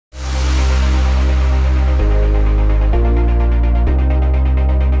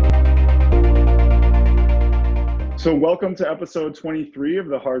So welcome to episode 23 of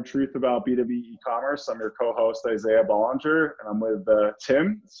the Hard Truth About B2B e-commerce. I'm your co-host, Isaiah Bollinger, and I'm with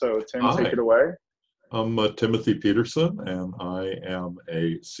Tim. So Tim, Hi. take it away. I'm Timothy Peterson, and I am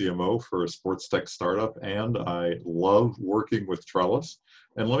a CMO for a sports tech startup, and I love working with Trellis.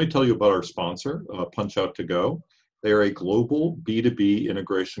 And let me tell you about our sponsor, Punchout2Go. They are a global B2B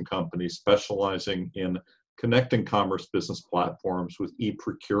integration company specializing in connecting commerce business platforms with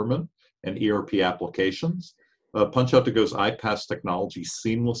e-procurement and ERP applications. Punchout2Go's iPaaS technology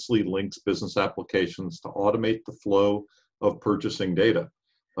seamlessly links business applications to automate the flow of purchasing data.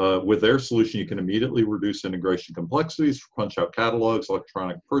 With their solution, you can immediately reduce integration complexities for Punchout catalogs,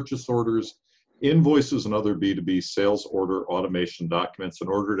 electronic purchase orders, invoices, and other B2B sales order automation documents in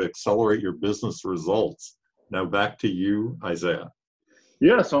order to accelerate your business results. Now back to you, Isaiah.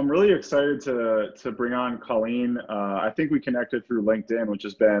 Yeah, so I'm really excited to bring on Colleen. I think we connected through LinkedIn, which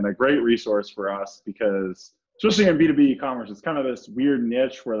has been a great resource for us because, especially in B2B e-commerce, it's kind of this weird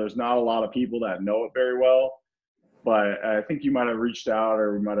niche where there's not a lot of people that know it very well. But I think you might have reached out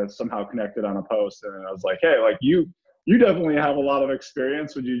or we might have somehow connected on a post. And I was like, hey, like you definitely have a lot of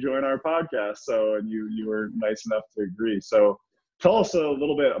experience. Would you join our podcast? So, and you were nice enough to agree. So tell us a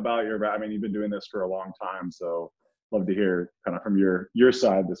little bit about you've been doing this for a long time. So love to hear kind of from your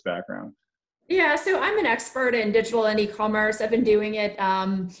side, this background. Yeah, so I'm an expert in digital and e-commerce. I've been doing it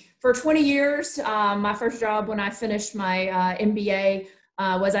for 20 years. My first job when I finished my MBA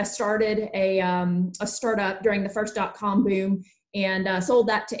was I started a startup during the first .com boom and sold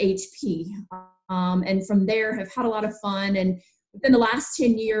that to HP. And from there have had a lot of fun. And within the last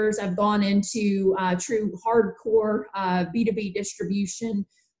 10 years, I've gone into true hardcore B2B distribution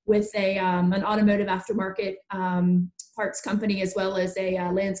with an automotive aftermarket parts company as well as a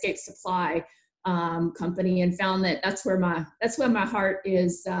landscape supply company, and found that that's where my heart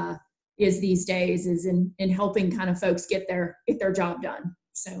is these days, is in helping kind of folks get their job done.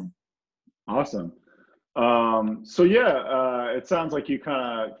 So awesome. So yeah, it sounds like you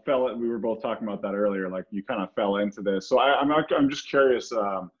kind of we were both talking about that earlier, like you kind of fell into this. So I'm just curious,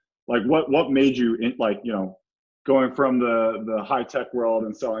 like what made you going from the high tech world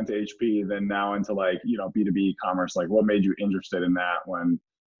and selling to HP, then now into B2B e-commerce, like what made you interested in that when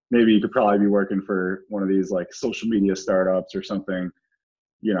maybe you could probably be working for one of these like social media startups or something,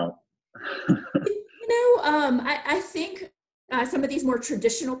 I think some of these more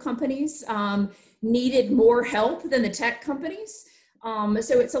traditional companies needed more help than the tech companies.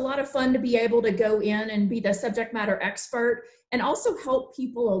 So it's a lot of fun to be able to go in and be the subject matter expert and also help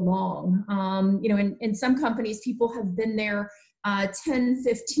people along. In some companies, people have been there 10,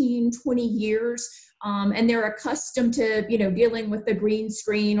 15, 20 years, and they're accustomed to, dealing with the green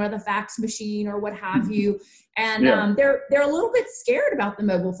screen or the fax machine or what have you. And they're a little bit scared about the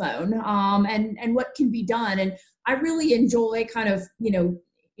mobile phone and what can be done. And I really enjoy kind of,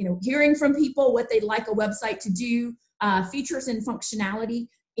 hearing from people what they'd like a website to do, features and functionality,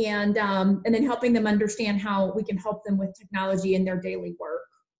 and then helping them understand how we can help them with technology in their daily work.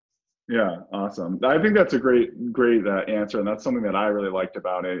 Yeah, awesome. I think that's a great answer. And that's something that I really liked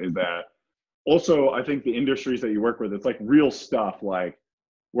about it, is that also I think the industries that you work with, it's like real stuff. Like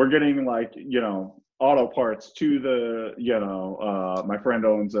we're getting auto parts to the, my friend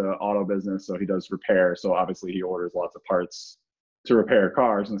owns an auto business, so he does repair. So obviously he orders lots of parts to repair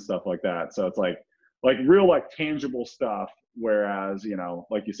cars and stuff like that. So it's like real tangible stuff. Whereas,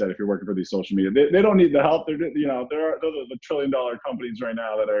 like you said, if you're working for these social media, they don't need the help. They're the $1 trillion companies right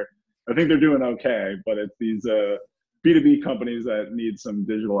now I think they're doing okay, but it's these B2B companies that need some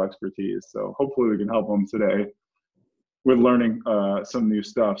digital expertise. So hopefully we can help them today with learning some new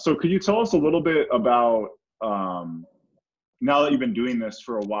stuff. So could you tell us a little bit about, now that you've been doing this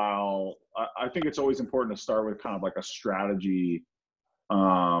for a while, I think it's always important to start with kind of like a strategy.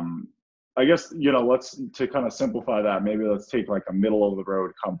 I guess, to kind of simplify that, maybe let's take like a middle of the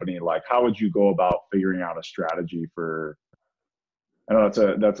road company. Like how would you go about figuring out a strategy for, I know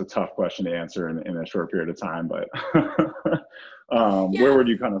that's a tough question to answer in a short period of time, but where would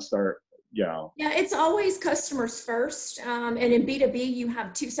you kind of start? Yeah, it's always customers first. And in B2B, you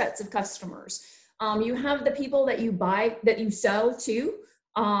have two sets of customers. You have the people that you sell to.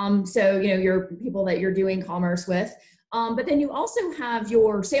 So, your people that you're doing commerce with. But then you also have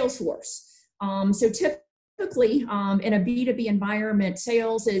your sales force. So typically in a B2B environment,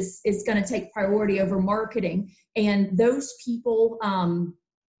 sales is going to take priority over marketing. And those people own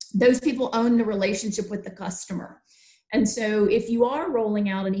the relationship with the customer. And so if you are rolling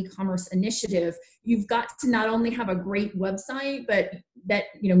out an e-commerce initiative, you've got to not only have a great website, but that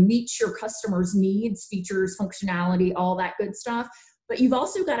meets your customers' needs, features, functionality, all that good stuff. But you've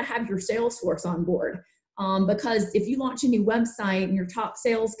also got to have your sales force on board. Because if you launch a new website and your top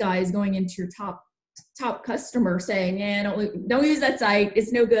sales guy is going into your top customer saying, don't use that site,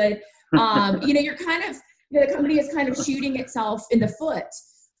 it's no good. You're kind of, the company is kind of shooting itself in the foot.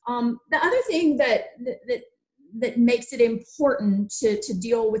 The other thing that makes it important to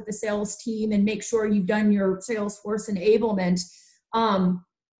deal with the sales team and make sure you've done your Salesforce enablement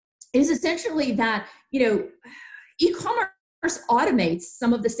is essentially that, e-commerce automates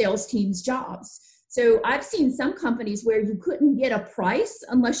some of the sales team's jobs. So I've seen some companies where you couldn't get a price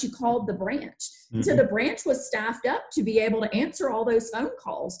unless you called the branch. Mm-hmm. So the branch was staffed up to be able to answer all those phone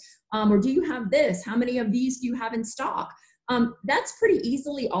calls. Or do you have this? How many of these do you have in stock? That's pretty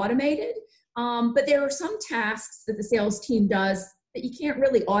easily automated. But there are some tasks that the sales team does that you can't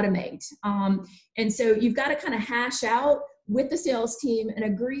really automate. And so you've got to kind of hash out with the sales team and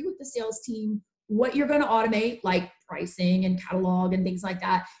agree with the sales team what you're going to automate, like pricing and catalog and things like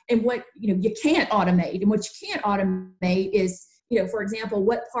that, and what you can't automate. And what you can't automate is, for example,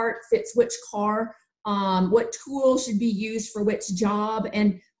 what part fits which car, what tool should be used for which job,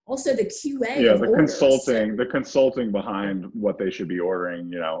 and also the QA. Yeah, the consulting behind what they should be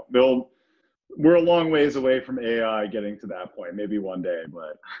ordering. We're a long ways away from AI getting to that point. Maybe one day,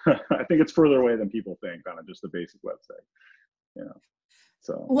 but I think it's further away than people think on just a basic website.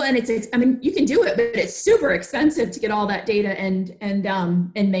 So well, and you can do it, but it's super expensive to get all that data and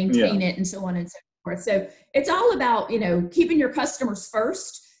maintain it and so on and so forth. So it's all about keeping your customers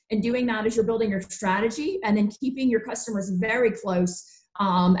first and doing that as you're building your strategy, and then keeping your customers very close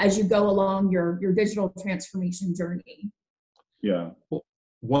as you go along your digital transformation journey. Yeah. Well,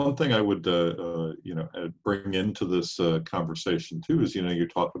 one thing I would bring into this conversation too is you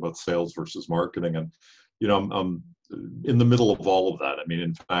talked about sales versus marketing, and I'm in the middle of all of that. I mean,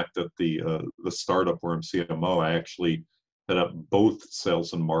 in fact, at the startup where I'm CMO, I actually head up both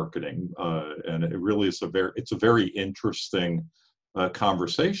sales and marketing, and it really is it's a very interesting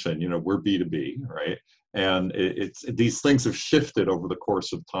conversation. We're B2B, right? And these things have shifted over the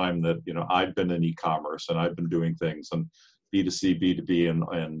course of time. That I've been in e-commerce and I've been doing things and B2C, B2B,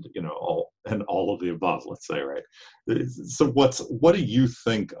 and all of the above. Let's say, right? So what do you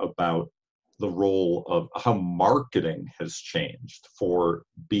think about the role of how marketing has changed for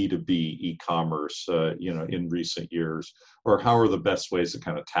B2B e-commerce, in recent years, or how are the best ways to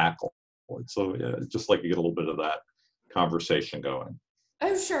kind of tackle it? So just like to get a little bit of that conversation going.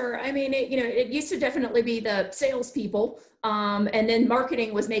 Oh, sure. I mean, it used to definitely be the salespeople, and then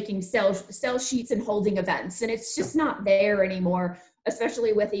marketing was making sales sheets and holding events, and it's just not there anymore,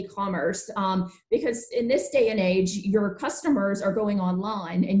 especially with e-commerce, because in this day and age, your customers are going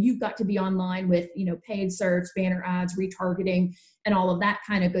online, and you've got to be online with paid search, banner ads, retargeting, and all of that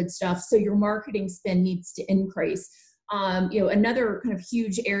kind of good stuff. So your marketing spend needs to increase. Another kind of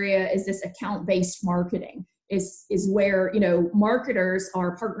huge area is this account-based marketing. Is where marketers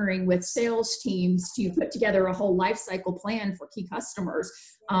are partnering with sales teams to put together a whole life cycle plan for key customers.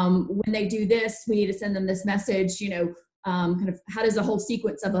 When they do this, we need to send them this message. Kind of how does the whole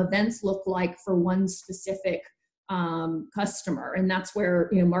sequence of events look like for one specific customer? And that's where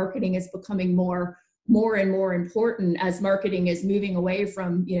marketing is becoming more and more important as marketing is moving away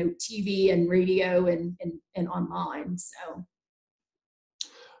from TV and radio and online. So.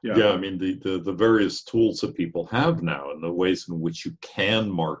 Yeah, I mean, the various tools that people have now and the ways in which you can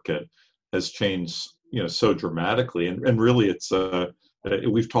market has changed, so dramatically. And really, it's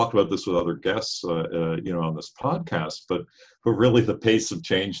we've talked about this with other guests, on this podcast, but really the pace of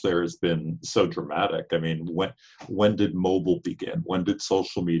change there has been so dramatic. I mean, when did mobile begin? When did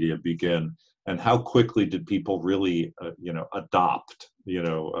social media begin? And how quickly did people really, adopt,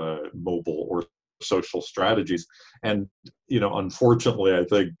 mobile or social strategies? And unfortunately, I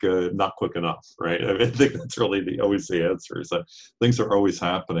think not quick enough, right? I think that's really always the answer, is that things are always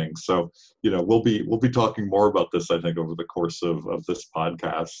happening. So we'll be talking more about this, I think, over the course of this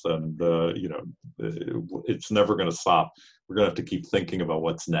podcast, and it's never going to stop. We're going to have to keep thinking about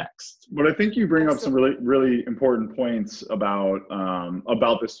what's next. But I think you bring up some really, really important points about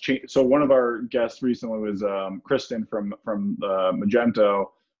this change. So one of our guests recently was Kristen from Magento,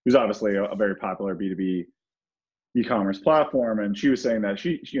 who's obviously a very popular B2B e-commerce platform. And she was saying that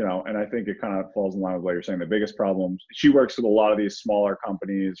she and I think it kind of falls in line with what you're saying, the biggest problem, she works with a lot of these smaller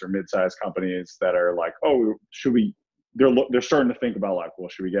companies or mid-sized companies that are like, oh, they're starting to think about like, well,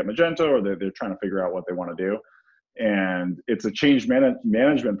 should we get Magento? Or they're trying to figure out what they want to do. And it's a change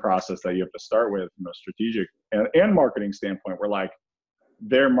management process that you have to start with from a strategic and marketing standpoint, where like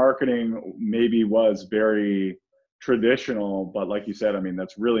their marketing maybe was very traditional, but like you said, I mean,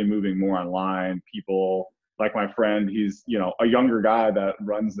 that's really moving more online. People, like my friend, he's, you know, a younger guy that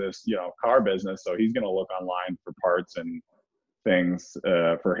runs this, you know, car business. So he's going to look online for parts and things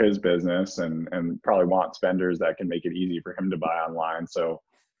for his business, and probably wants vendors that can make it easy for him to buy online. So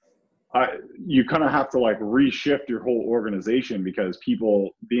you kind of have to like reshift your whole organization, because people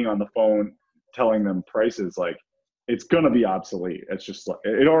being on the phone telling them prices, like, it's going to be obsolete. It's just like,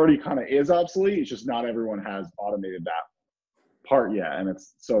 it already kind of is obsolete. It's just not everyone has automated that part yet. And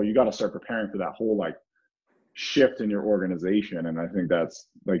it's, so you got to start preparing for that whole like shift in your organization. And I think that's,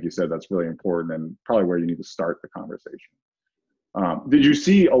 like you said, that's really important, and probably where you need to start the conversation. Did you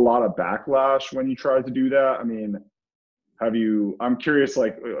see a lot of backlash when you tried to do that? I mean, I'm curious,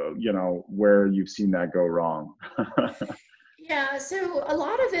 like, you know, where you've seen that go wrong. Yeah, so a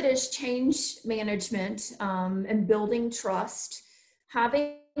lot of it is change management and building trust,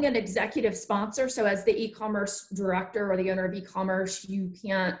 having an executive sponsor. So as the e-commerce director or the owner of e-commerce, you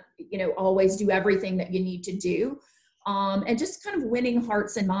can't, you know, always do everything that you need to do. And just kind of winning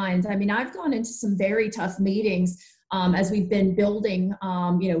hearts and minds. I mean, I've gone into some very tough meetings as we've been building,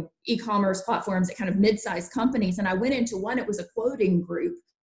 you know, e-commerce platforms at kind of mid-sized companies. And I went into one, it was a quoting group.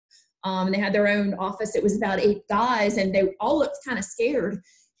 They had their own office. It was about 8 guys, and they all looked kind of scared.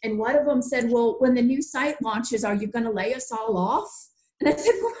 And one of them said, well, when the new site launches, are you going to lay us all off? And I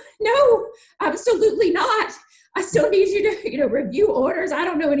said, well, no, absolutely not. I still need you to, you know, review orders. I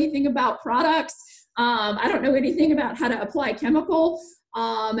don't know anything about products. I don't know anything about how to apply chemical.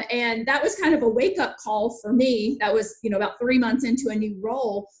 And that was kind of a wake-up call for me. That was, you know, about 3 months into a new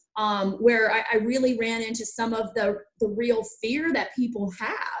role, where I really ran into some of the real fear that people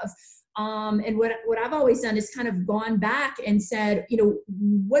have. And what I've always done is kind of gone back and said, you know,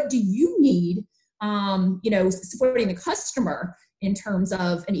 what do you need? You know, supporting the customer in terms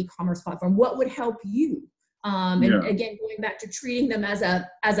of an e-commerce platform. What would help you? And again, going back to treating them as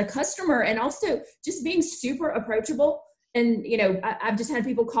a customer, and also just being super approachable. And, you know, I've just had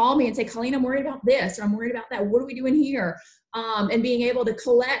people call me and say, Colleen, I'm worried about this, or I'm worried about that. What are we doing here? And being able to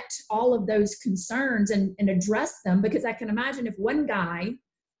collect all of those concerns and address them, because I can imagine if one guy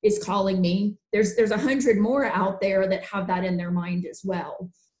is calling me, there's 100 more out there that have that in their mind as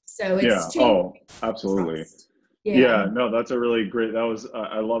well. So it's oh, absolutely. Trust. Yeah, no, that's a really great, that was,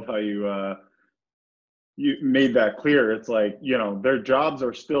 I love how you made that clear. It's like, you know, their jobs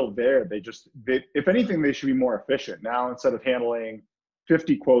are still there. They if anything, they should be more efficient. Now, instead of handling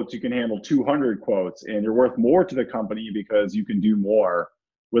 50 quotes, you can handle 200 quotes, and you're worth more to the company because you can do more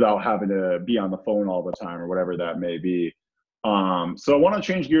without having to be on the phone all the time, or whatever that may be. So I want to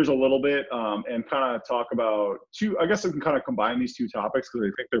change gears a little bit and kind of talk about I guess we can kind of combine these two topics, because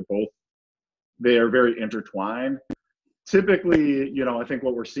I think they are very intertwined. Typically, you know, I think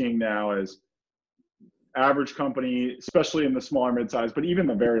what we're seeing now is average company, especially in the smaller mid-size, but even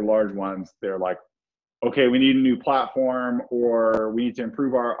the very large ones, they're like, okay, we need a new platform, or we need to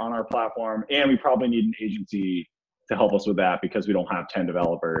improve on our platform, and we probably need an agency to help us with that because we don't have 10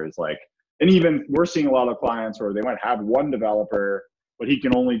 developers. Like, and even we're seeing a lot of clients where they might have one developer, but he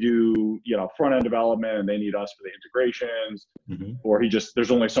can only do, you know, front-end development, and they need us for the integrations, or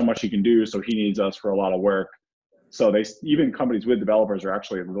there's only so much he can do, so he needs us for a lot of work. So even companies with developers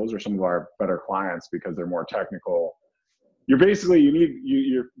those are some of our better clients, because they're more technical. You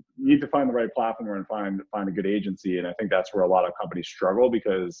need to find the right platform and find a good agency. And I think that's where a lot of companies struggle,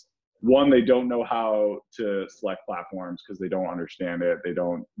 because one, they don't know how to select platforms because they don't understand it. They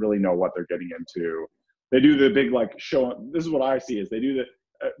don't really know what they're getting into. They do the big like show. This is what I see is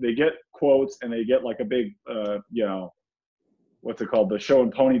they get quotes, and they get like a big you know, what's it called, the show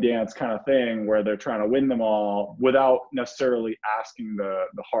and pony dance kind of thing, where they're trying to win them all without necessarily asking the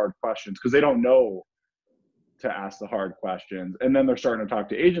hard questions, because they don't know to ask the hard questions. And then they're starting to talk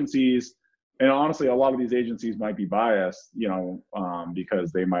to agencies, and honestly, a lot of these agencies might be biased, you know,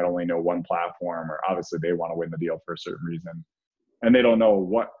 because they might only know one platform, or obviously they want to win the deal for a certain reason, and they don't know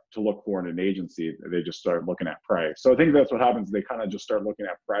what to look for in an agency. They just start looking at price. So I think that's what happens. They kind of just start looking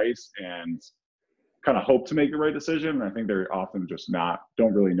at price and kind of hope to make the right decision. And I think they're often just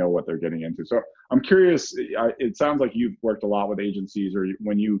don't really know what they're getting into. So I'm curious, it sounds like you've worked a lot with agencies, or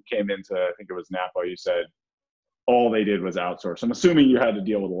when you came into, I think it was Napa, you said all they did was outsource. I'm assuming you had to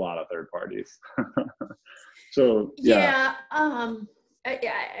deal with a lot of third parties. So, yeah.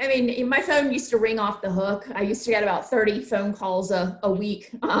 I mean, my phone used to ring off the hook. I used to get about 30 phone calls a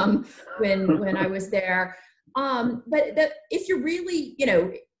week when I was there. But if you really, you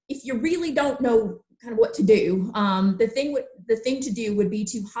know, if you really don't know kind of what to do, the thing to do would be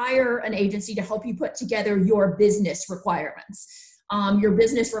to hire an agency to help you put together your business requirements. Your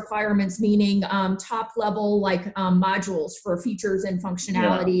business requirements meaning top level like modules for features and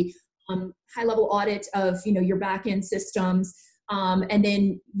functionality, high level audit of, your back end systems, and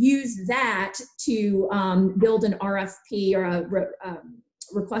then use that to build an RFP or a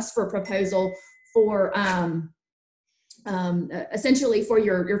request for a proposal for essentially for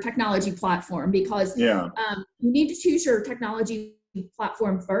your technology platform, because you need to choose your technology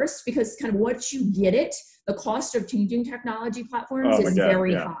platform first, because kind of once you get it, the cost of changing technology platforms is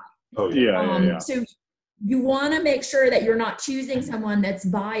very high. So you want to make sure that you're not choosing someone that's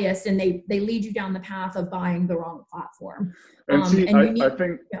biased and they lead you down the path of buying the wrong platform. And I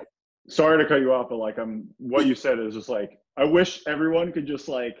think, sorry to cut you off, but like what you said is just like, I wish everyone could just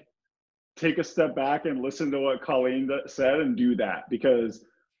like take a step back and listen to what Colleen said and do that, because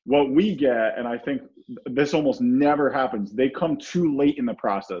what we get, and I think this almost never happens, they come too late in the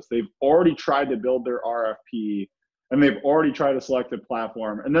process. They've already tried to build their RFP and they've already tried to select a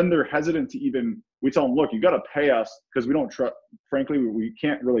platform, and then they're hesitant to even, we tell them, look, you got to pay us because we don't trust, frankly, we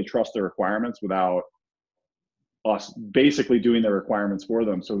can't really trust their requirements without us basically doing their requirements for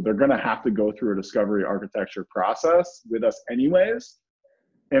them. So they're going to have to go through a discovery architecture process with us anyways.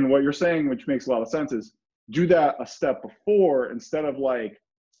 And what you're saying, which makes a lot of sense, is do that a step before, instead of like,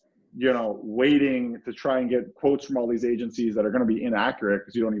 waiting to try and get quotes from all these agencies that are going to be inaccurate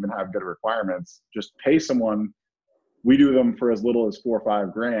because you don't even have good requirements. Just pay someone. We do them for as little as $4 or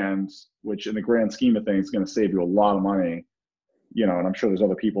 $5,000, which in the grand scheme of things is going to save you a lot of money. And I'm sure there's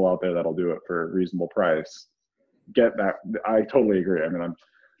other people out there that'll do it for a reasonable price. Get that. I totally agree.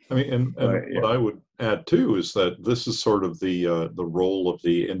 What I would add too is that this is sort of the role of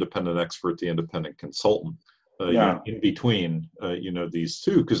the independent expert, the independent consultant, in between, these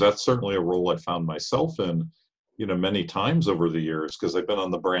two, because that's certainly a role I found myself in, many times over the years, because I've been on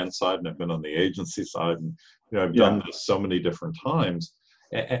the brand side and I've been on the agency side, and I've done this so many different times,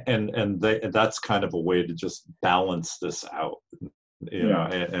 and that's kind of a way to just balance this out,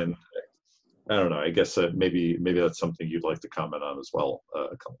 and I don't know. I guess maybe that's something you'd like to comment on as well,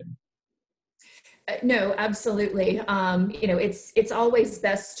 Colleen. No, absolutely. It's always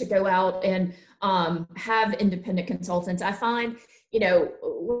best to go out and have independent consultants. I find,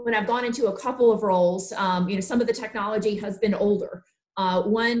 when I've gone into a couple of roles, some of the technology has been older.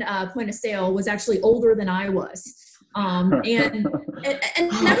 One point of sale was actually older than I was. And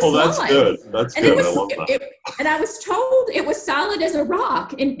that was that's solid. Good. That's and good. I love that. And I was told it was solid as a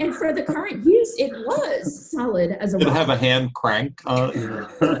rock. And for the current use, it was solid as a rock. Did it have a hand crank? Like,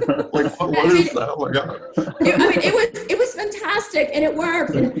 what is that? Oh my God. It was fantastic, and it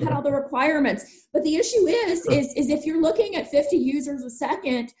worked, and it had all the requirements. But the issue is if you're looking at 50 users a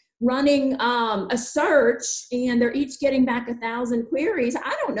second running a search, and they're each getting back 1,000 queries,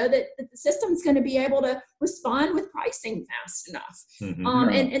 I don't know that the system's going to be able to respond with pricing fast enough.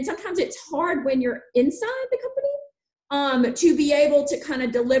 And sometimes it's hard when you're inside the company to be able to kind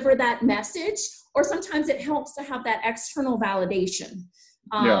of deliver that message, or sometimes it helps to have that external validation.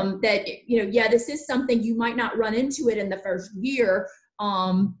 That, this is something you might not run into it in the first year,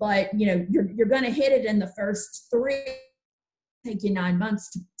 but, you're going to hit it in the first 3, take you 9 months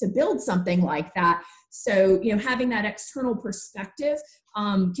to build something like that. So, having that external perspective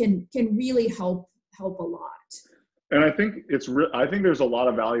can really help a lot. And I think I think there's a lot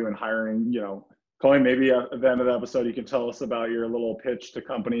of value in hiring, Colleen, maybe at the end of the episode, you can tell us about your little pitch to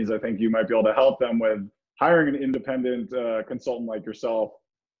companies. I think you might be able to help them with hiring an independent consultant like yourself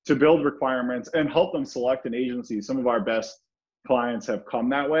to build requirements and help them select an agency. Some of our best clients have come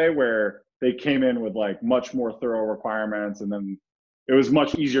that way, where they came in with like much more thorough requirements, and then it was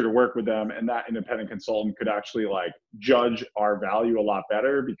much easier to work with them. And that independent consultant could actually like judge our value a lot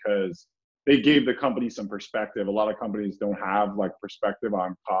better, because they gave the company some perspective. A lot of companies don't have like perspective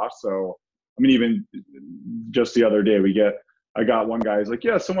on cost. So, even just the other day, I got one guy, he's like,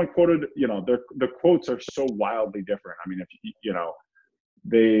 yeah, someone quoted, the quotes are so wildly different.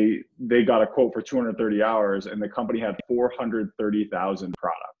 If they got a quote for 230 hours and the company had 430,000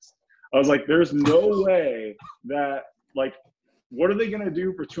 products. I was like, there's no way that, like, what are they going to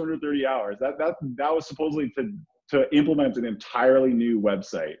do for 230 hours? That was supposedly to implement an entirely new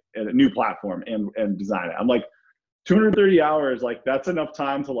website and a new platform and design it. I'm like, 230 hours, like, that's enough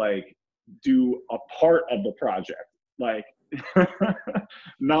time to like do a part of the project. Like,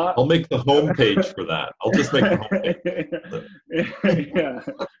 not. I'll make the homepage for that. I'll just make the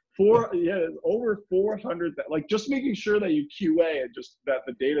homepage. Over 400. Like, just making sure that you QA and just that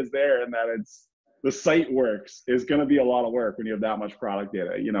the data's there and that the site works is going to be a lot of work when you have that much product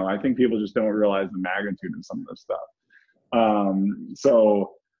data. I think people just don't realize the magnitude of some of this stuff.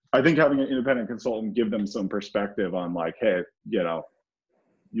 So I think having an independent consultant give them some perspective on like, hey,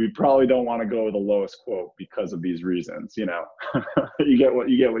 you probably don't want to go with the lowest quote because of these reasons. You know, you get what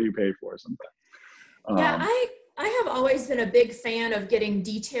you pay for sometimes. Yeah, I have always been a big fan of getting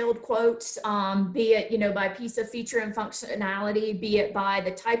detailed quotes, be it, you know, by piece of feature and functionality, be it by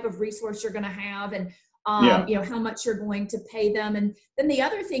the type of resource you're going to have, and you know, how much you're going to pay them. And then the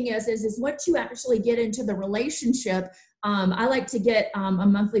other thing is once you actually get into the relationship, I like to get a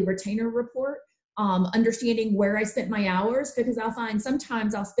monthly retainer report, understanding where I spent my hours, because I'll find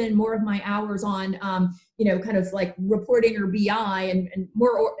sometimes I'll spend more of my hours on, you know, kind of like reporting or BI, and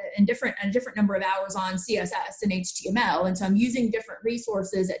a different number of hours on CSS and HTML. And so I'm using different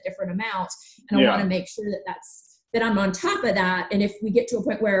resources at different amounts, and I want to make sure that I'm on top of that. And if we get to a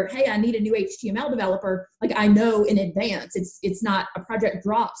point where, hey, I need a new HTML developer, like I know in advance, it's not a project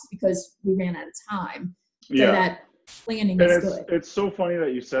drops because we ran out of time. So that planning is good. It's so funny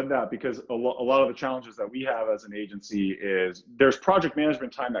that you said that, because a lot of the challenges that we have as an agency is there's project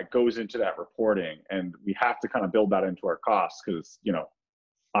management time that goes into that reporting, and we have to kind of build that into our costs, because, you know,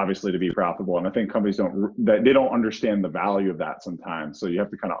 obviously to be profitable. And I think companies they don't understand the value of that sometimes. So you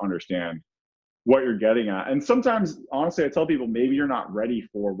have to kind of understand what you're getting at. And sometimes, honestly, I tell people, maybe you're not ready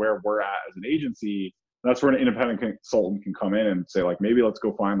for where we're at as an agency. That's where an independent consultant can come in and say, like, maybe let's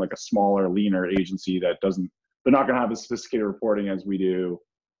go find like a smaller, leaner agency that they're not going to have as sophisticated reporting as we do.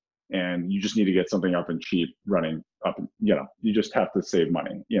 And you just need to get something up and cheap running up. You know, you just have to save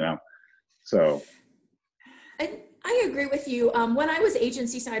money, you know? So. I agree with you. When I was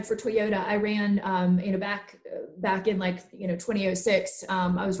agency side for Toyota, I ran, you know, back in like, you know, 2006,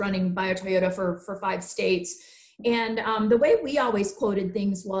 I was running Bio Toyota for 5 states. And the way we always quoted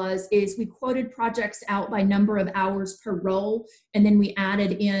things is we quoted projects out by number of hours per role, and then we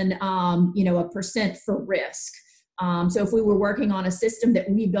added in, you know, a % for risk. So if we were working on a system that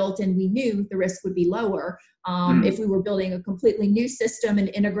we built and we knew the risk would be lower, if we were building a completely new system and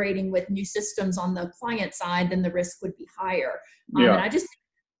integrating with new systems on the client side, then the risk would be higher. And I just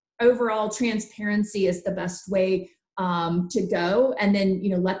think overall transparency is the best way to go, and then, you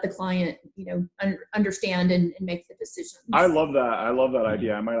know, let the client, you know, understand and make the decisions. I love that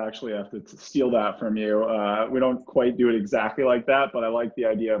idea. I might actually have to steal that from you. We don't quite do it exactly like that, but I like the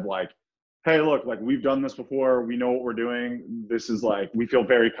idea of like, hey, look, like we've done this before. We know what we're doing. This is like, we feel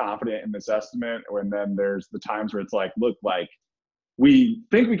very confident in this estimate. And then there's the times where it's like, look, like we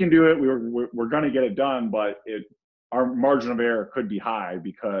think we can do it. We're going to get it done, but our margin of error could be high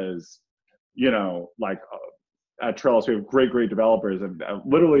because, you know, like at Trellis, we have great developers and have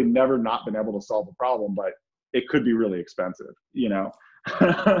literally never not been able to solve the problem, but it could be really expensive, you know?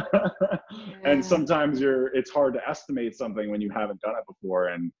 And sometimes it's hard to estimate something when you haven't done it before.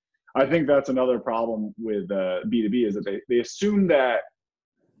 And I think that's another problem with B2B is that they assume that,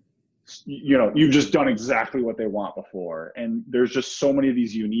 you know, you've just done exactly what they want before. And there's just so many of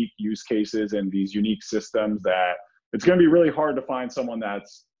these unique use cases and these unique systems that it's going to be really hard to find someone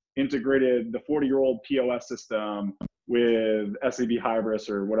that's integrated the 40-year-old POS system with SAP Hybris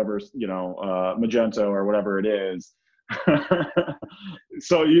or whatever, you know, Magento or whatever it is.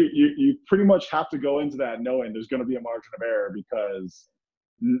 So you pretty much have to go into that knowing there's going to be a margin of error because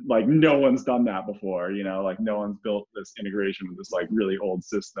like no one's done that before, you know, like no one's built this integration with this like really old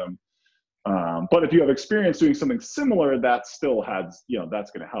system. But if you have experience doing something similar, that still has, you know,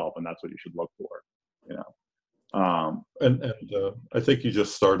 that's going to help, and that's what you should look for, you know. And I think you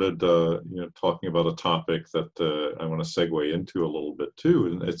just started, you know, talking about a topic that I want to segue into a little bit too,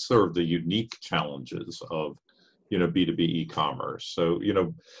 and it's sort of the unique challenges of, you know, B2B e-commerce. So, you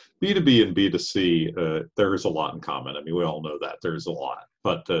know, B2B and B2C, there is a lot in common. I mean, we all know that there's a lot,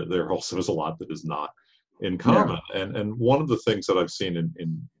 but there also is a lot that is not in common. Yeah. And one of the things that I've seen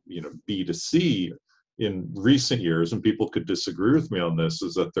in you know, B2C in recent years, and people could disagree with me on this,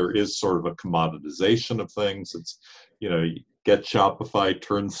 is that there is sort of a commoditization of things. It's, you know, you get Shopify,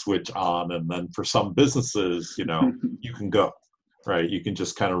 turn switch on, and then for some businesses, you know, you can go, right? You can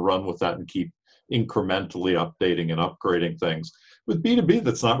just kind of run with that and keep incrementally updating and upgrading things. With B2B,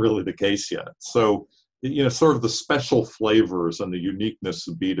 that's not really the case yet. So, you know, sort of the special flavors and the uniqueness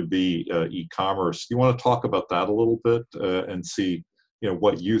of B2B e-commerce. You want to talk about that a little bit and see, you know,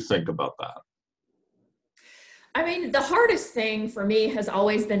 what you think about that? I mean, the hardest thing for me has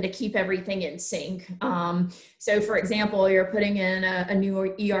always been to keep everything in sync. So for example, you're putting in a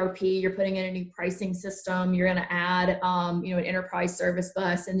new ERP, you're putting in a new pricing system, you're going to add, you know, an enterprise service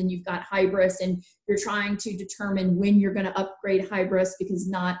bus, and then you've got Hybris, and you're trying to determine when you're going to upgrade Hybris because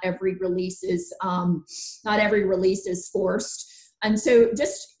not every release is forced. And so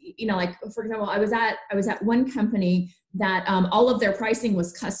just, you know, like, for example, I was at one company that all of their pricing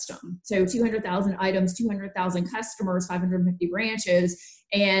was custom. So 200,000 items, 200,000 customers, 550 branches.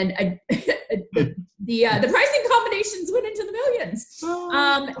 and the pricing combinations went into the millions.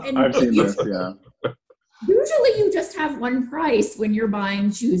 And I've seen this, yeah. Usually you just have one price when you're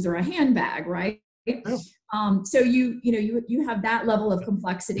buying shoes or a handbag, right? Yeah. So you have that level of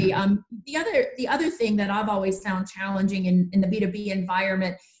complexity. The other thing that I've always found challenging in the B2B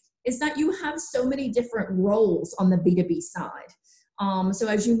environment is that you have so many different roles on the B2B side. So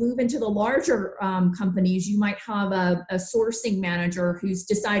as you move into the larger companies, you might have a sourcing manager who's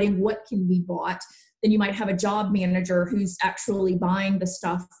deciding what can be bought. Then you might have a job manager who's actually buying the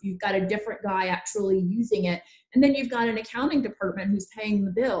stuff. You've got a different guy actually using it. And then you've got an accounting department who's paying the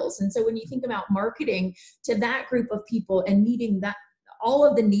bills. And so when you think about marketing to that group of people and meeting that all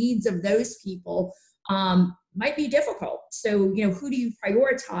of the needs of those people might be difficult. So, who do you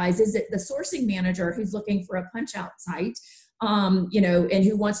prioritize? Is it the sourcing manager who's looking for a punch out site, and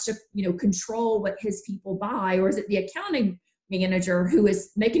who wants to, control what his people buy? Or is it the accounting manager who is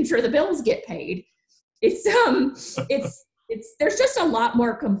making sure the bills get paid? There's just a lot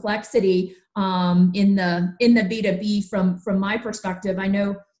more complexity in the B2B from my perspective. I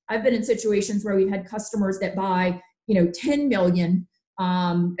know I've been in situations where we've had customers that buy 10 million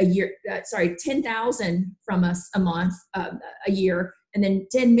a year, 10,000 from us a month, a year, and then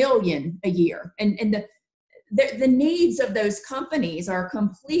 10 million a year, and the needs of those companies are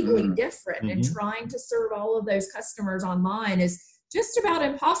completely different, and trying to serve all of those customers online is just about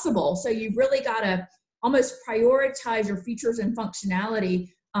impossible. So you've really got to almost prioritize your features and functionality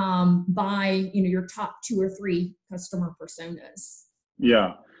by your top 2 or 3 customer personas.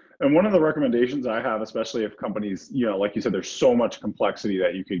 Yeah. And one of the recommendations I have, especially if companies, like you said, there's so much complexity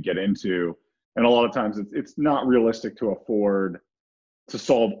that you could get into. And a lot of times it's not realistic to afford to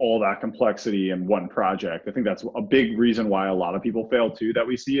solve all that complexity in one project. I think that's a big reason why a lot of people fail too, that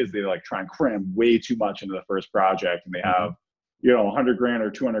we see, is they like try and cram way too much into the first project, and they have, $100,000 or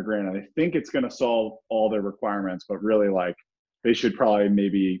 $200,000, and they think it's going to solve all their requirements, but really like they should probably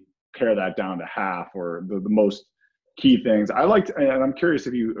maybe pare that down to half, or the most key things. And I'm curious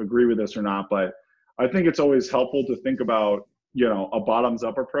if you agree with this or not, but I think it's always helpful to think about, a bottoms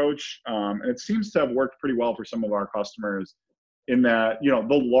up approach. And it seems to have worked pretty well for some of our customers, in that,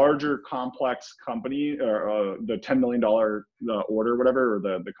 the larger complex company, or the $10 million order, whatever, or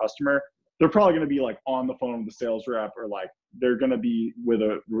the customer, they're probably going to be like on the phone with the sales rep, or like they're going to be with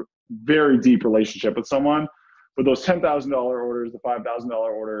a very deep relationship with someone. But those $10,000 orders, the $5,000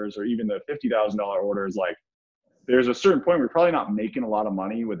 orders, or even the $50,000 orders, like there's a certain point where you're probably not making a lot of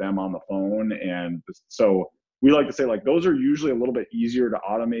money with them on the phone. And so we like to say, like, those are usually a little bit easier to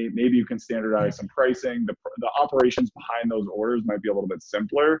automate. Maybe you can standardize some pricing. The operations behind those orders might be a little bit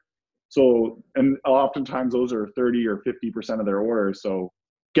simpler. So, and oftentimes those are 30 or 50% of their orders. So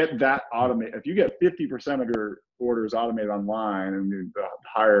get that automated. If you get 50% of your orders automated online, and the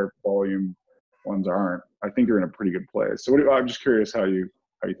higher volume ones aren't, I think you're in a pretty good place. So I'm just curious how you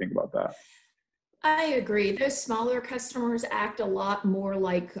think about that. I agree. Those smaller customers act a lot more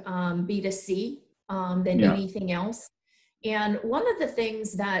like B2C than anything else. And one of the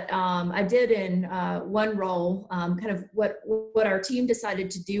things that I did in one role, kind of what our team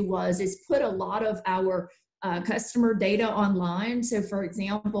decided to do is put a lot of our customer data online. So for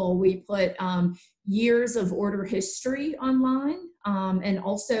example, we put years of order history online, and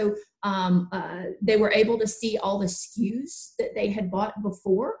also they were able to see all the SKUs that they had bought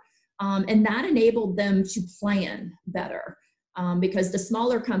before. And that enabled them to plan better, because the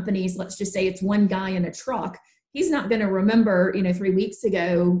smaller companies, let's just say it's one guy in a truck, he's not going to remember, 3 weeks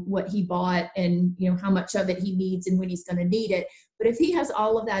ago what he bought and, how much of it he needs and when he's going to need it. But if he has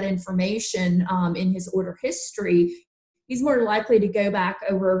all of that information in his order history, he's more likely to go back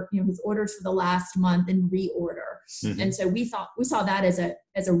over, his orders for the last month and reorder. And so we saw that as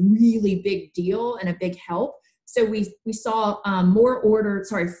a really big deal and a big help. So we saw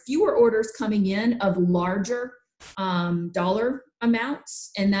fewer orders coming in of larger dollar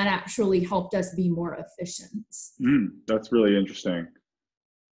amounts, and that actually helped us be more efficient. That's really interesting.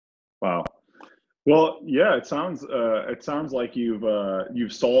 Wow. Well, yeah, it sounds like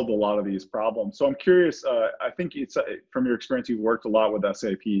you've solved a lot of these problems. So I'm curious. I think it's from your experience, you've worked a lot with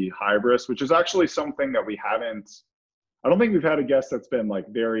SAP Hybris, which is actually something that I don't think we've had a guest that's been like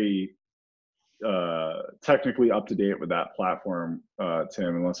very technically up to date with that platform,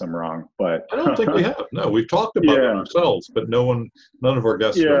 Tim, unless I'm wrong. But I don't think we have. No, we've talked about it ourselves, but none of our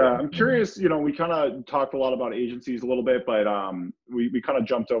guests. I'm curious. We kind of talked a lot about agencies a little bit, but we kind of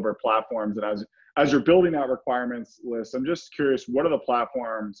jumped over platforms. And as you're building that requirements list, I'm just curious, what are the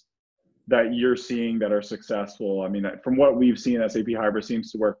platforms that you're seeing that are successful? I mean, from what we've seen, SAP Hybris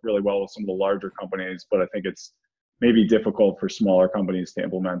seems to work really well with some of the larger companies, but I think it's maybe difficult for smaller companies to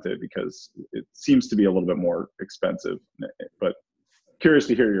implement it because it seems to be a little bit more expensive. But curious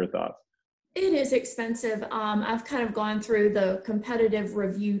to hear your thoughts. It is expensive. I've kind of gone through the competitive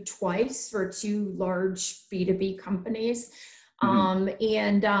review twice for two large B2B companies.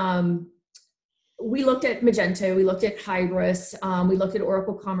 We looked at Magento, we looked at Hybris, we looked at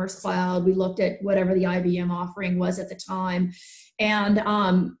Oracle Commerce Cloud, we looked at whatever the IBM offering was at the time. And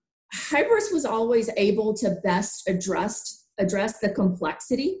Hybris was always able to best address the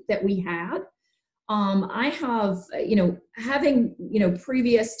complexity that we had. I have, having,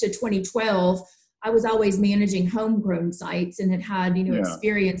 previous to 2012, I was always managing homegrown sites and had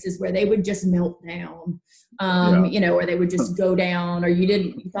experiences where they would just melt down, or they would just go down, or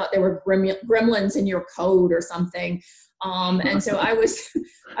you thought there were gremlins in your code or something. And so I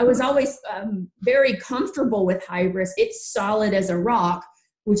was always very comfortable with Hybris. It's solid as a rock,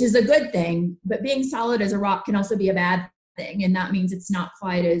 which is a good thing, but being solid as a rock can also be a bad thing. And that means it's not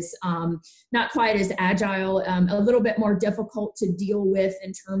quite as agile, a little bit more difficult to deal with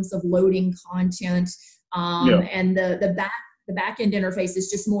in terms of loading content. And the back end interface is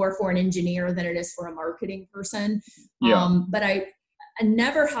just more for an engineer than it is for a marketing person. But I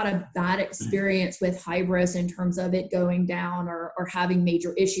never had a bad experience with Hybris in terms of it going down or having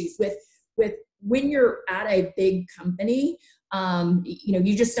major issues with when you're at a big company.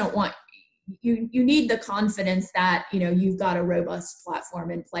 You just don't want, you need the confidence that, you've got a robust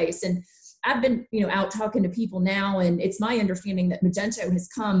platform in place. And I've been, out talking to people now, and it's my understanding that Magento has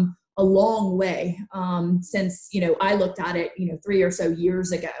come a long way since, I looked at it, 3 or so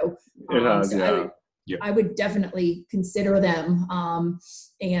years ago. It has, I would definitely consider them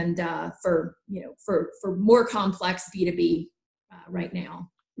for more complex B2B right now.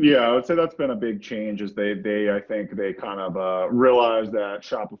 Yeah, I would say that's been a big change. Is I think they kind of realized that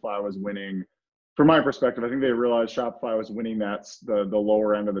Shopify was winning. From my perspective, I think they realized Shopify was winning the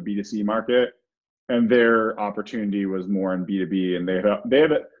lower end of the B2C market, and their opportunity was more in B2B. And they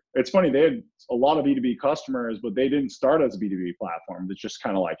had it's funny, they had a lot of B2B customers, but they didn't start as a B2B platform. It just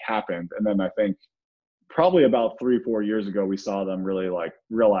kind of happened. And then I think probably about 3-4 years ago, we saw them really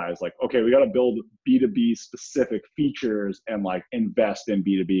realize okay, we got to build B2B specific features and invest in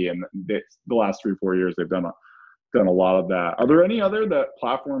B2B. And the last 3-4 years, they've done a lot of that. Are there any other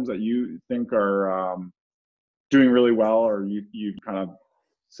platforms that you think are doing really well, or you kind of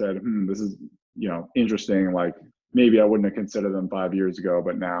said, this is, interesting. Maybe I wouldn't have considered them 5 years ago,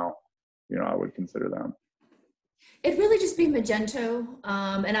 but now, I would consider them. It'd really just be Magento.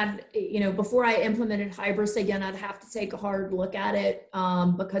 And I've, before I implemented Hybris again, I'd have to take a hard look at it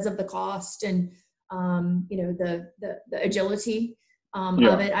because of the cost and, the agility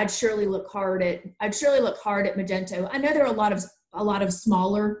of it. I'd surely look hard at Magento. I know there are a lot of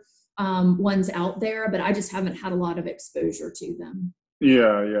smaller ones out there, but I just haven't had a lot of exposure to them.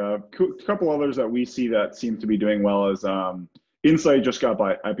 Yeah. A couple others that we see that seem to be doing well is Insight just got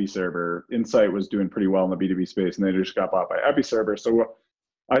by Episerver. Insight was doing pretty well in the B2B space, and they just got bought by Episerver. So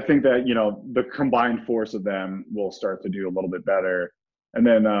I think that, the combined force of them will start to do a little bit better. And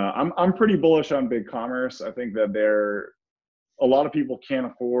then I'm pretty bullish on BigCommerce. I think that a lot of people can't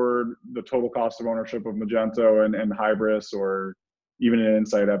afford the total cost of ownership of Magento and Hybris, or even an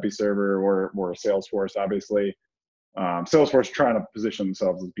Insight, Episerver, or Salesforce, obviously. Salesforce trying to position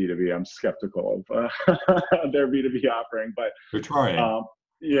themselves as B2B. I'm skeptical of their B2B offering, but they're trying.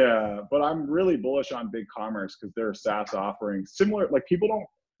 But I'm really bullish on BigCommerce because they're a SaaS offering. Similar,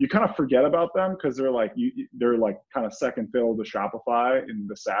 you kind of forget about them because they're kind of second fiddle to Shopify in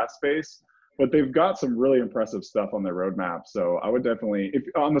the SaaS space, but they've got some really impressive stuff on their roadmap. So I would definitely, if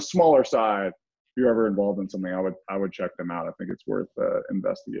on the smaller side, if you're ever involved in something, I would check them out. I think it's worth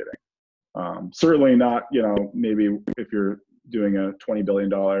investigating. Certainly not, maybe if you're doing a $20 billion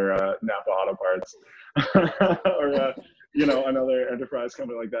Napa Auto Parts or, another enterprise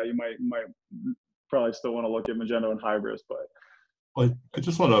company like that, you might probably still want to look at Magento and Hybris. But Well, I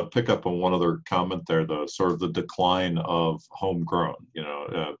just want to pick up on one other comment there, the sort of the decline of homegrown,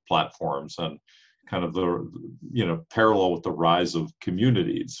 platforms, and kind of the, parallel with the rise of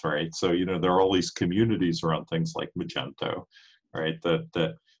communities, right? So, there are all these communities around things like Magento, right?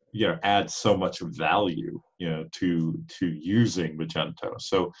 That add so much value, to using Magento.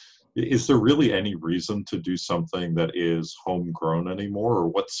 So is there really any reason to do something that is homegrown anymore? Or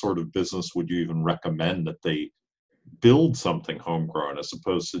what sort of business would you even recommend that they build something homegrown as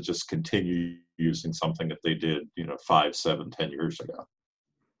opposed to just continue using something that they did, 5, 7, 10 years ago?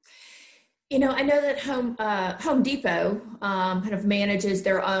 I know that Home Depot kind of manages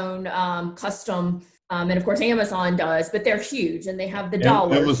their own custom, and of course Amazon does, but they're huge and they have the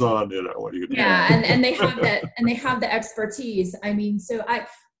dollars. Amazon, what are you doing? Yeah, and they have that, and they have the expertise. I mean, so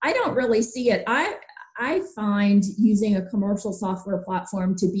I don't really see it. I find using a commercial software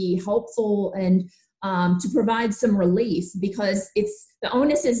platform to be helpful and to provide some relief, because the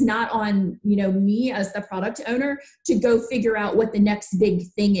onus is not on me as the product owner to go figure out what the next big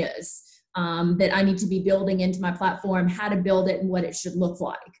thing is that I need to be building into my platform, how to build it, and what it should look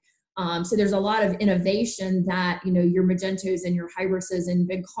like. So there's a lot of innovation that your Magentos and your Hybrises and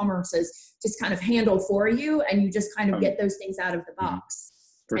BigCommerces just kind of handle for you, and you just kind of get those things out of the box.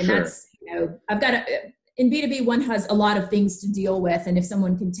 And sure. That's I've got in B2B, one has a lot of things to deal with, and if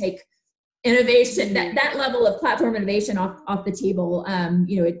someone can take innovation, that level of platform innovation off the table,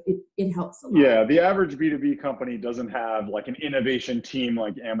 it helps a lot. Yeah, the average B2B company doesn't have like an innovation team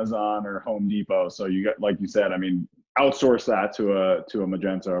like Amazon or Home Depot. So you got, like you said, I mean, outsource that to a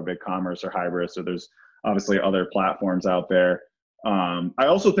Magento or BigCommerce or Hybris. So there's obviously other platforms out there. I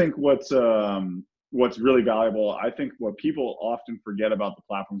also think what's really valuable, I think what people often forget about the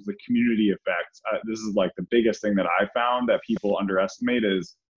platform is the community effect. This is like the biggest thing that I found that people underestimate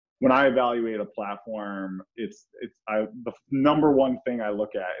is, when I evaluate a platform, the number one thing I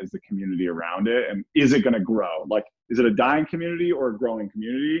look at is the community around it, and is it going to grow? Like, is it a dying community or a growing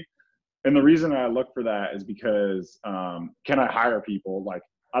community? And the reason I look for that is because can I hire people? Like,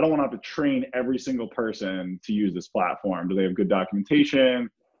 I don't want to have to train every single person to use this platform. Do they have good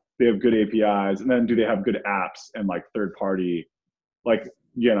documentation? They have good APIs, and then do they have good apps and like third party, like,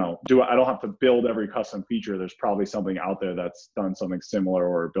 I don't have to build every custom feature. There's probably something out there that's done something similar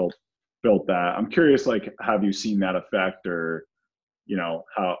or built that. I'm curious, like, have you seen that effect, or,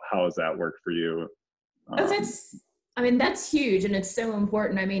 how has that worked for you? That's huge. And it's so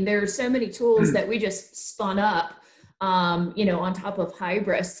important. I mean, there are so many tools that we just spun up, on top of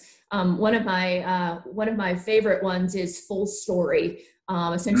Hybris. One of my favorite ones is Full Story.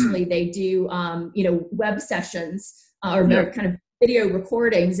 Essentially they do, web sessions or kind of video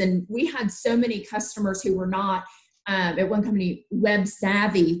recordings. And we had so many customers who were not, at one company, web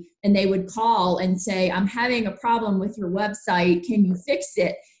savvy, and they would call and say, I'm having a problem with your website. Can you fix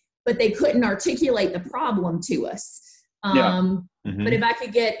it? But they couldn't articulate the problem to us. But if I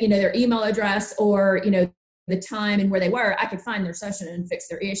could get, their email address or, the time and where they were, I could find their session and fix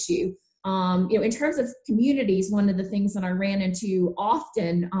their issue. In terms of communities, one of the things that I ran into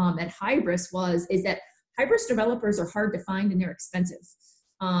often at Hybris is that Hybris developers are hard to find and they're expensive.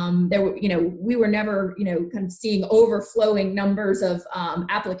 We were never, kind of seeing overflowing numbers of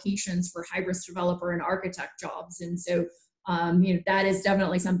applications for Hybris developer and architect jobs. And so, that is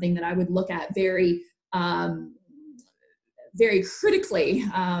definitely something that I would look at very, very critically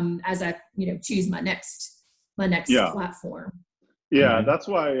as I, choose my next platform. Yeah, that's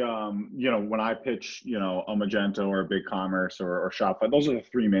why, when I pitch, a Magento or a BigCommerce or Shopify, those are the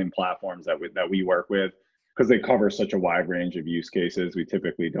three main platforms that we work with, because they cover such a wide range of use cases. We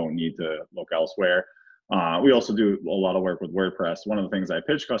typically don't need to look elsewhere. We also do a lot of work with WordPress. One of the things I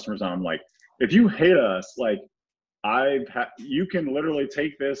pitch customers on, I'm like, if you hate us, like, you can literally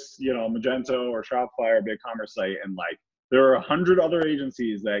take this, Magento or Shopify or BigCommerce site, and like, there are 100 other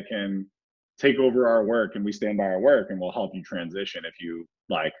agencies that can take over our work, and we stand by our work, and we'll help you transition. If you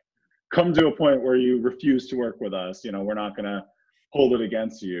like come to a point where you refuse to work with us, we're not going to hold it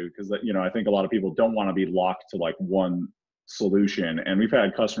against you, because I think a lot of people don't want to be locked to like one solution. And we've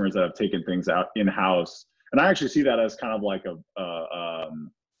had customers that have taken things out in-house, and I actually see that as kind of like a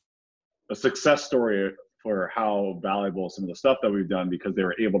success story for how valuable some of the stuff that we've done, because they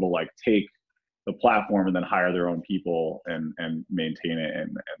were able to like take the platform and then hire their own people and maintain it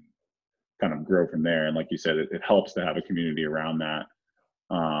and kind of grow from there. And like you said, it helps to have a community around that.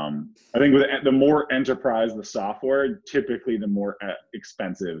 I think with the more enterprise the software, typically the more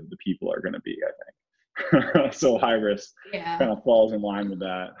expensive the people are going to be, I think. So Hybris kind of falls in line with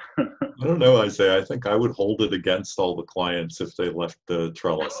that. I don't know, Isaiah. I think I would hold it against all the clients if they left the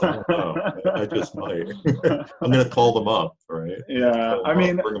Trellis. I don't know. I just might. I'm going to call them up, right? Yeah. I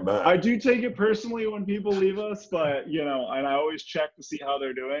mean, bring them back. I do take it personally when people leave us, but, and I always check to see how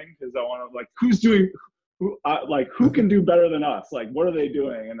they're doing, because I want to, like, who can do better than us? Like, what are they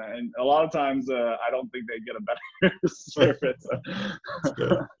doing? And a lot of times, I don't think they get a better service. That's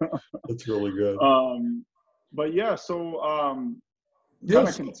good. That's really good. But yeah, so kind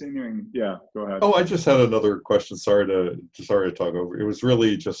of continuing. Yeah, go ahead. Oh, I just had another question. Sorry to talk over. It was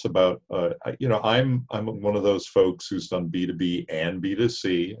really just about, I'm one of those folks who's done B2B and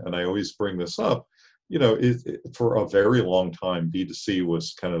B2C, and I always bring this up for a very long time, B2C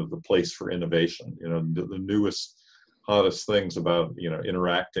was kind of the place for innovation. The newest, hottest things about,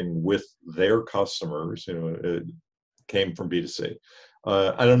 interacting with their customers, it came from B2C.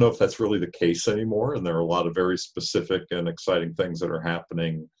 I don't know if that's really the case anymore, and there are a lot of very specific and exciting things that are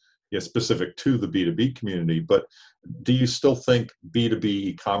happening, specific to the B2B community. But do you still think B2B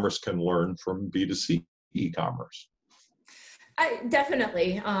e-commerce can learn from B2C e-commerce?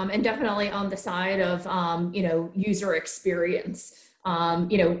 Definitely, and definitely on the side of, user experience.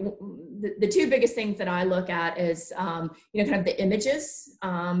 The two biggest things that I look at is, kind of the images,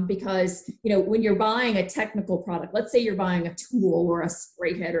 because, when you're buying a technical product, let's say you're buying a tool or a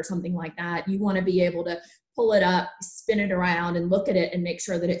spray head or something like that, you want to be able to pull it up, spin it around and look at it and make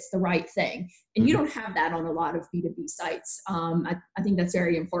sure that it's the right thing. And you don't have that on a lot of B2B sites. I think that's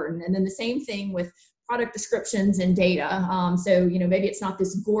very important. And then the same thing with product descriptions and data. So, maybe it's not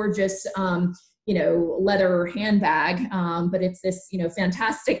this gorgeous, leather handbag, but it's this,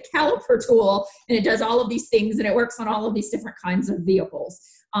 fantastic caliper tool, and it does all of these things and it works on all of these different kinds of vehicles.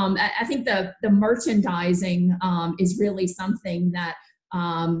 I think the merchandising is really something that,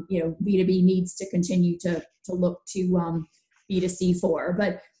 B2B needs to continue to look to B2C for.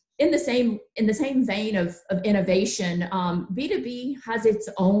 But in the same vein of innovation, B2B has its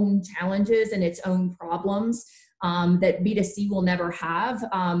own challenges and its own problems that B2C will never have.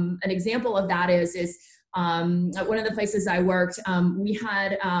 An example of that is at one of the places I worked, we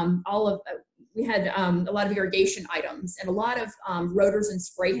had a lot of irrigation items and a lot of rotors and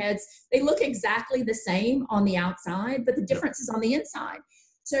spray heads. They look exactly the same on the outside, but the difference is on the inside.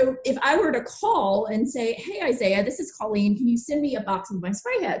 So if I were to call and say, hey, Isaiah, this is Colleen, can you send me a box of my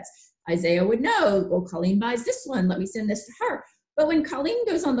spray heads? Isaiah would know, well, Colleen buys this one, let me send this to her. But when Colleen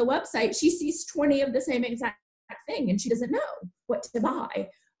goes on the website, she sees 20 of the same exact thing and she doesn't know what to buy.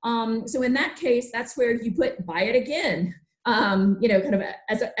 So in that case, that's where you put buy it again, kind of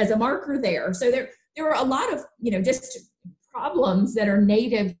as a marker there. So there are a lot of, just problems that are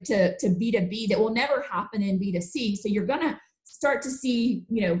native to B2B that will never happen in B2C. So you're going to start to see,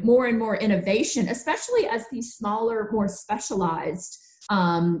 more and more innovation, especially as these smaller, more specialized,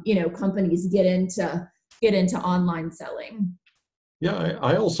 companies get into online selling. Yeah,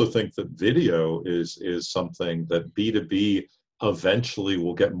 I also think that video is something that B2B eventually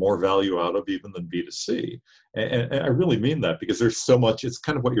will get more value out of even than B2C. And I really mean that, because there's so much, it's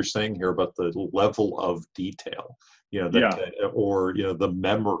kind of what you're saying here about the level of detail, or the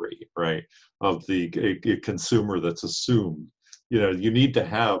memory, right, of the consumer that's assumed. You need to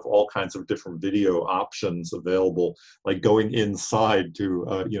have all kinds of different video options available, like going inside to,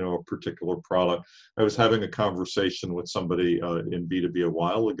 a particular product. I was having a conversation with somebody in B2B a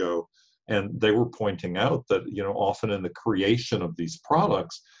while ago, and they were pointing out that, often in the creation of these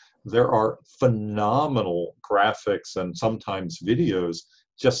products, there are phenomenal graphics and sometimes videos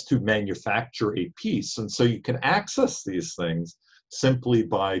just to manufacture a piece. And so you can access these things simply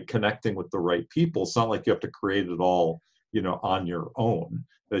by connecting with the right people. It's not like you have to create it all on your own.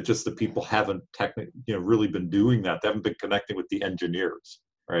 It's just that people haven't really been doing that. They haven't been connecting with the engineers,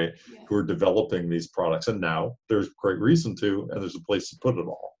 right, who are developing these products. And now there's great reason to, and there's a place to put it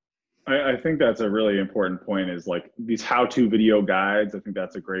all. I think that's a really important point, is like these how-to video guides. I think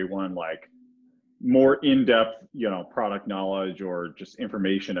that's a great one, like more in-depth, product knowledge or just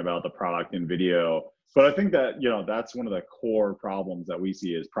information about the product in video. But I think that, that's one of the core problems that we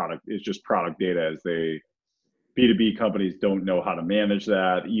see is just product data, as B2B companies don't know how to manage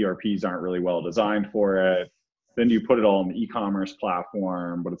that. ERPs aren't really well designed for it. Then you put it all in the e-commerce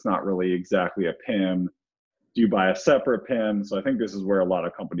platform, but it's not really exactly a PIM. Do you buy a separate PIM? So I think this is where a lot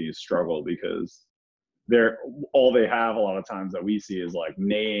of companies struggle, because all they have a lot of times that we see is like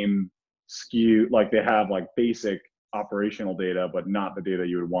name, SKU, like they have like basic operational data, but not the data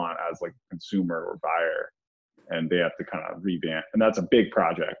you would want as like consumer or buyer. And they have to kind of revamp. And that's a big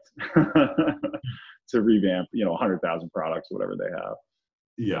project. To revamp, 100,000 products, whatever they have.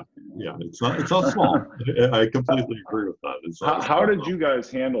 Yeah, it's not small. I completely agree with that. How did you guys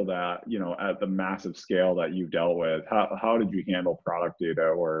handle that? At the massive scale that you've dealt with, how did you handle product data,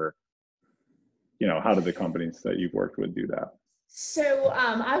 or how did the companies that you've worked with do that? So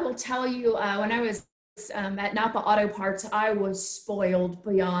I will tell you, when I was at Napa Auto Parts, I was spoiled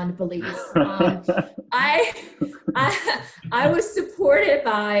beyond belief. I was supported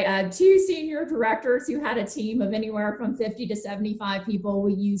by two senior directors who had a team of anywhere from 50 to 75 people.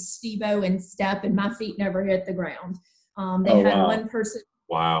 We used Steve-O and Step, and my feet never hit the ground. They had one person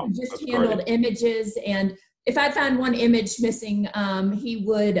who just handled images, and if I found one image missing, he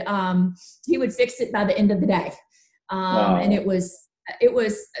would fix it by the end of the day. And it was it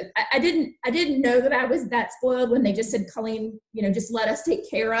was, I didn't know that I was that spoiled when they just said, Colleen, just let us take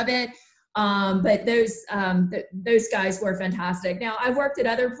care of it. But those guys were fantastic. Now, I've worked at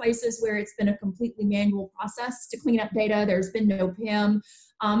other places where it's been a completely manual process to clean up data. There's been no PIM,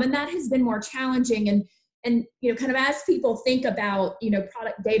 and that has been more challenging. And kind of as people think about,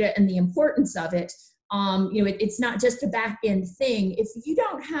 product data and the importance of it, it's not just a back end thing. If you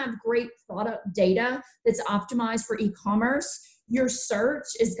don't have great product data that's optimized for e-commerce, your search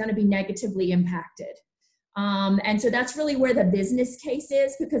is going to be negatively impacted. And so that's really where the business case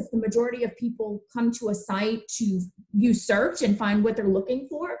is, because the majority of people come to a site to use search and find what they're looking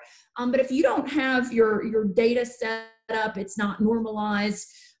for. But if you don't have your data set up, it's not normalized,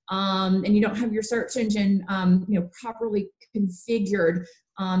 and you don't have your search engine, properly configured,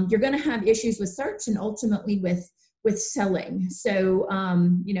 you're going to have issues with search and ultimately with selling. So,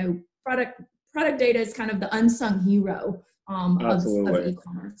 product data is kind of the unsung hero of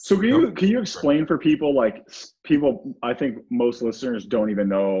e-commerce. So can you explain for people, I think most listeners don't even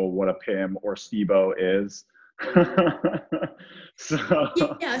know what a PIM or STIBO is.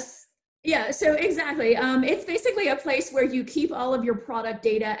 Yes. Yeah, so exactly. It's basically a place where you keep all of your product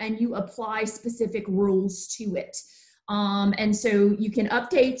data and you apply specific rules to it. And so you can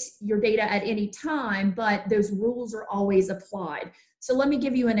update your data at any time, but those rules are always applied. So let me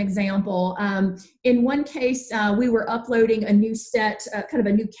give you an example. In one case, we were uploading a new set, kind of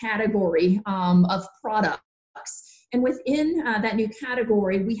a new category of products. And within that new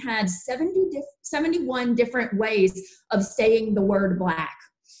category, we had 71 different ways of saying the word black.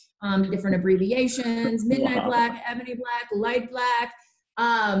 Different abbreviations, midnight black, ebony black, light black,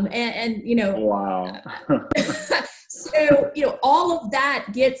 Wow. So, all of that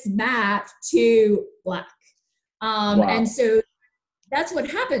gets mapped to black. Wow. And so that's what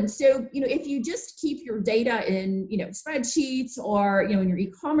happens. So, if you just keep your data in, spreadsheets or, in your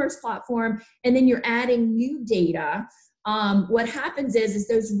e-commerce platform, and then you're adding new data, what happens is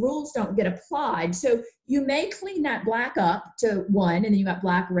those rules don't get applied. So you may clean that black up to 1, and then you got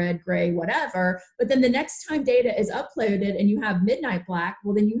black, red, gray, whatever. But then the next time data is uploaded and you have midnight black,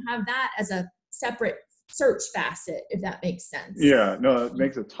 well, then you have that as a separate search facet, if that makes sense. Yeah, no, that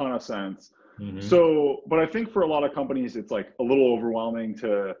makes a ton of sense. Mm-hmm. So, but I think for a lot of companies, it's like a little overwhelming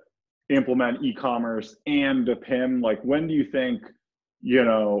to implement e-commerce and a PIM. Like, when do you think,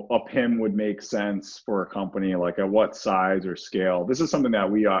 a PIM would make sense for a company? Like, at what size or scale? This is something that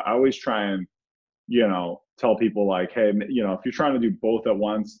I always try and, tell people, like, hey, if you're trying to do both at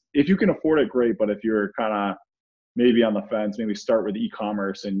once, if you can afford it, great. But if you're kind of maybe on the fence, maybe start with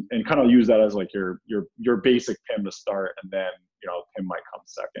e-commerce and kind of use that as like your basic PIM to start, and then, PIM might come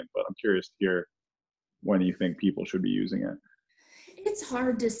second. But I'm curious to hear when you think people should be using it. It's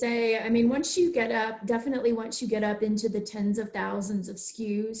hard to say. I mean, once you get up into the tens of thousands of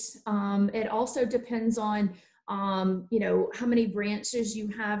SKUs, it also depends on, how many branches you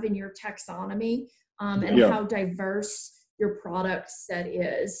have in your taxonomy, and how diverse your product set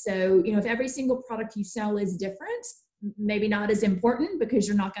is. So, if every single product you sell is different, maybe not as important because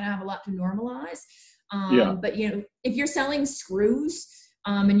you're not going to have a lot to normalize. But, if you're selling screws,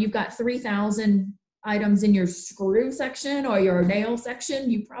 and you've got 3,000 items in your screw section or your nail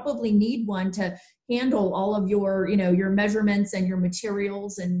section, you probably need one to handle all of your, your measurements and your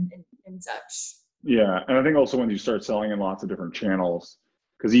materials and such. Yeah. And I think also when you start selling in lots of different channels,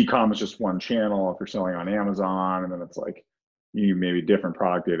 because e-com is just one channel. If you're selling on Amazon, and then it's like you maybe different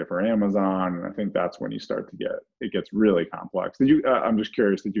product data for Amazon. And I think that's when you start to it gets really complex. I'm just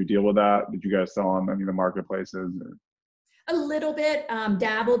curious, did you deal with that? Did you guys sell on any of the marketplaces? Or? A little bit,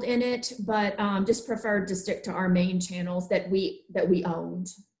 dabbled in it, but just preferred to stick to our main channels that we owned.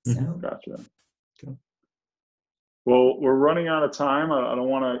 So. Gotcha. Okay. Well, we're running out of time. I don't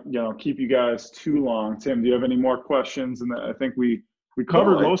want to, keep you guys too long. Tim, do you have any more questions? And I think we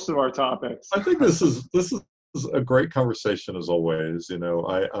covered most of our topics. I think this is a great conversation as always.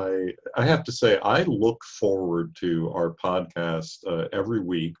 I have to say, I look forward to our podcast every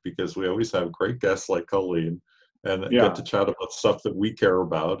week, because we always have great guests like Colleen, and get to chat about stuff that we care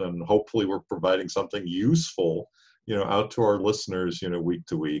about, and hopefully we're providing something useful, out to our listeners, week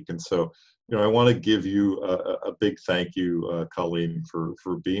to week. And so, I want to give you a big thank you, Colleen,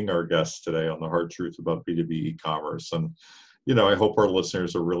 for being our guest today on the Hard Truth About B2B e-commerce. And, I hope our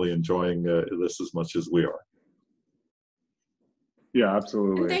listeners are really enjoying this as much as we are. Yeah,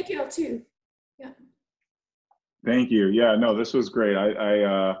 absolutely. And thank you all too. Yeah. Thank you. Yeah, no, this was great.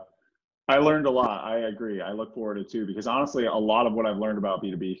 I learned a lot. I agree. I look forward to it too, because honestly, a lot of what I've learned about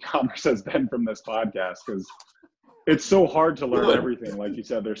B2B e-commerce has been from this podcast, because it's so hard to learn everything. Like you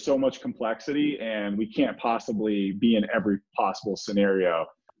said, there's so much complexity, and we can't possibly be in every possible scenario.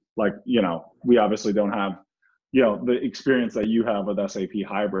 Like, we obviously don't have, the experience that you have with SAP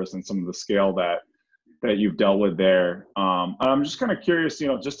Hybris and some of the scale that you've dealt with there. I'm just kind of curious,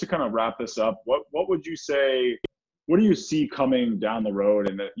 just to kind of wrap this up, what would you say, what do you see coming down the road?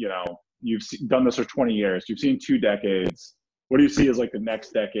 And you've done this for 20 years, you've seen 2 decades. What do you see as like the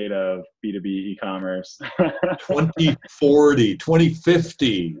next decade of B2B e-commerce? 2040,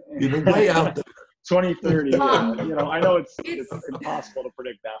 2050, way out there. 2030. I know it's impossible to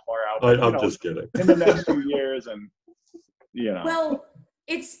predict that far out. But, I'm just kidding. In the next few years, and Well,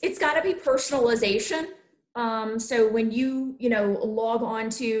 it's got to be personalization. So when you log on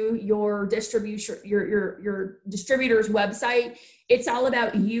to your distributor's website, it's all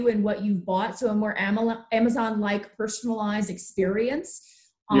about you and what you've bought. So a more Amazon-like personalized experience.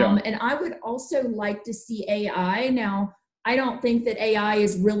 And I would also like to see AI. Now, I don't think that AI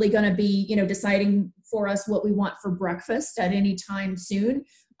is really going to be, deciding for us what we want for breakfast at any time soon.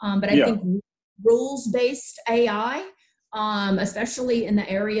 But I think rules-based AI, especially in the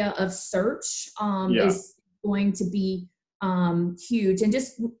area of search, is going to be huge, and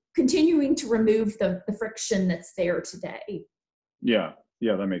just continuing to remove the friction that's there today. Yeah,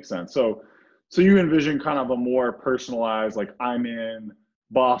 that makes sense. So you envision kind of a more personalized, like, I'm in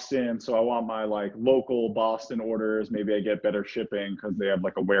Boston, so I want my like local Boston orders. Maybe I get better shipping because they have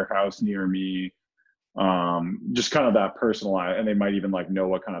like a warehouse near me. Just kind of that personalized, and they might even like know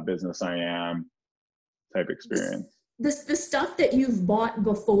what kind of business I am type experience. The stuff that you've bought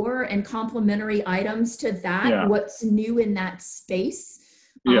before and complementary items to that, what's new in that space.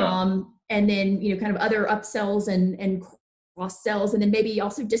 And then, kind of other upsells and cross sells, and then maybe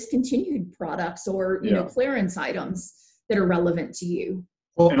also discontinued products or, clearance items that are relevant to you.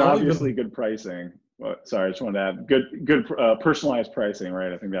 Well, and obviously good pricing. Well, sorry, I just wanted to add good personalized pricing,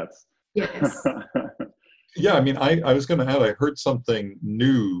 right? I think that's. Yes. Yeah, I mean, I was going to add, I heard something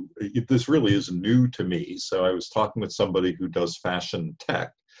new. This really is new to me. So I was talking with somebody who does fashion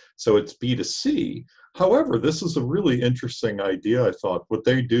tech. So it's B2C. However, this is a really interesting idea, I thought. What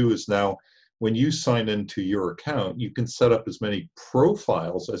they do is now, when you sign into your account, you can set up as many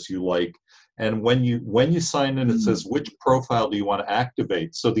profiles as you like. And when you sign in, it says, which profile do you want to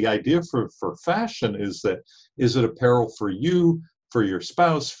activate? So the idea for fashion is that, is it apparel for you, for your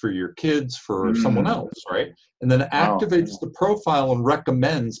spouse, for your kids, for someone else, right? And then it activates the profile and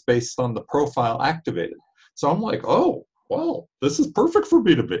recommends based on the profile activated. So I'm like, oh, wow, this is perfect for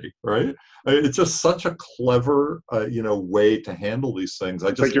B2B, right? It's just such a clever, way to handle these things.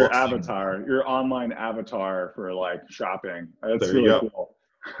 It's like your avatar, your online avatar for like shopping. That's really cool.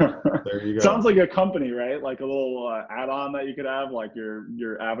 There you go. Sounds like a company, right? Like a little add-on that you could have, like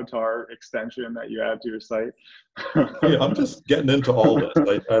your avatar extension that you add to your site. Yeah, I'm just getting into all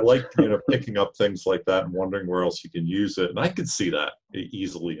this. I like picking up things like that and wondering where else you can use it, and I could see that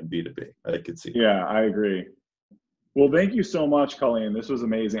easily in B2B. I could see. Yeah, I agree. Well, thank you so much, Colleen. This was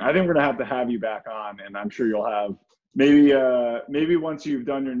amazing. I think we're gonna have to have you back on, and I'm sure you'll have maybe once you've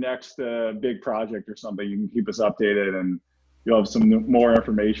done your next big project or something, you can keep us updated and you'll have some more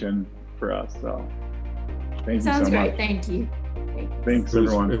information for us. So thank you so much. Sounds great. Thank you. Thanks,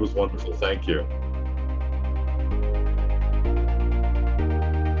 everyone. It was wonderful. Thank you.